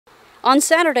On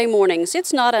Saturday mornings,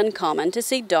 it's not uncommon to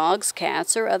see dogs,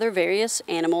 cats, or other various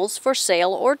animals for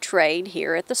sale or trade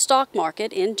here at the stock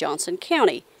market in Johnson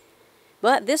County.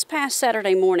 But this past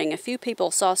Saturday morning, a few people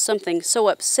saw something so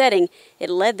upsetting it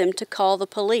led them to call the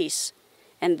police.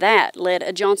 And that led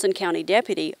a Johnson County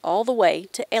deputy all the way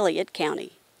to Elliott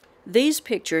County. These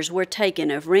pictures were taken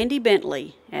of Randy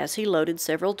Bentley as he loaded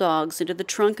several dogs into the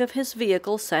trunk of his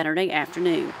vehicle Saturday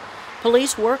afternoon.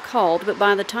 Police were called, but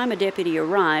by the time a deputy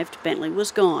arrived, Bentley was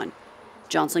gone.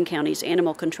 Johnson County's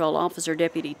Animal Control Officer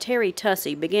Deputy Terry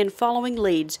Tussey began following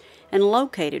leads and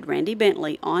located Randy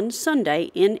Bentley on Sunday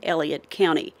in Elliott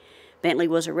County. Bentley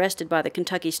was arrested by the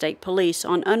Kentucky State Police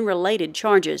on unrelated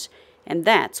charges, and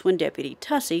that's when Deputy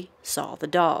Tussey saw the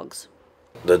dogs.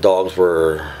 The dogs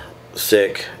were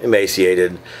sick,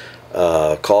 emaciated,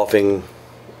 coughing.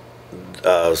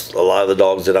 A lot of the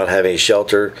dogs did not have any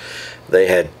shelter. They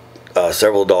had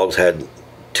several dogs had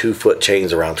 2-foot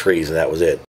chains around trees, and that was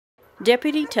it.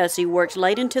 Deputy Tussey worked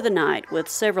late into the night with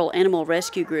several animal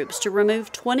rescue groups to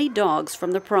remove 20 dogs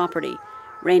from the property.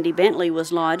 Randy Bentley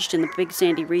was lodged in the Big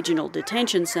Sandy Regional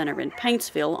Detention Center in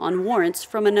Paintsville on warrants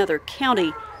from another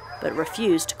county, but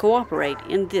refused to cooperate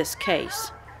in this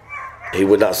case. He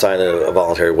would not sign a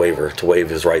voluntary waiver to waive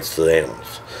his rights to the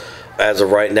animals. As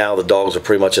of right now, the dogs are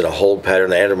pretty much in a hold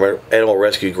pattern. The animal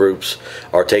rescue groups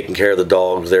are taking care of the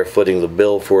dogs. They're footing the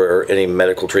bill for any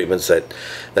medical treatments that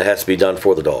has to be done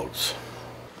for the dogs.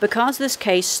 Because this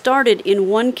case started in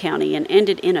one county and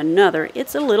ended in another,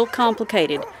 it's a little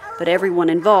complicated, but everyone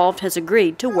involved has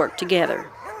agreed to work together.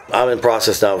 I'm in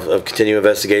process now of continuing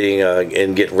investigating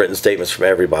and getting written statements from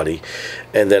everybody,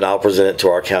 and then I'll present it to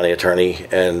our county attorney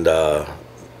and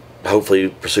hopefully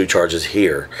pursue charges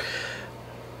here.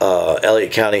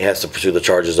 Elliott County has to pursue the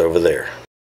charges over there.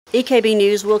 EKB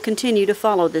News will continue to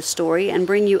follow this story and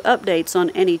bring you updates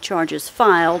on any charges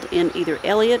filed in either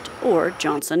Elliott or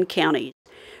Johnson counties.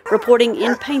 Reporting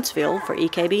in Paintsville for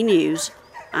EKB News,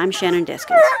 I'm Shannon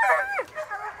Deskins.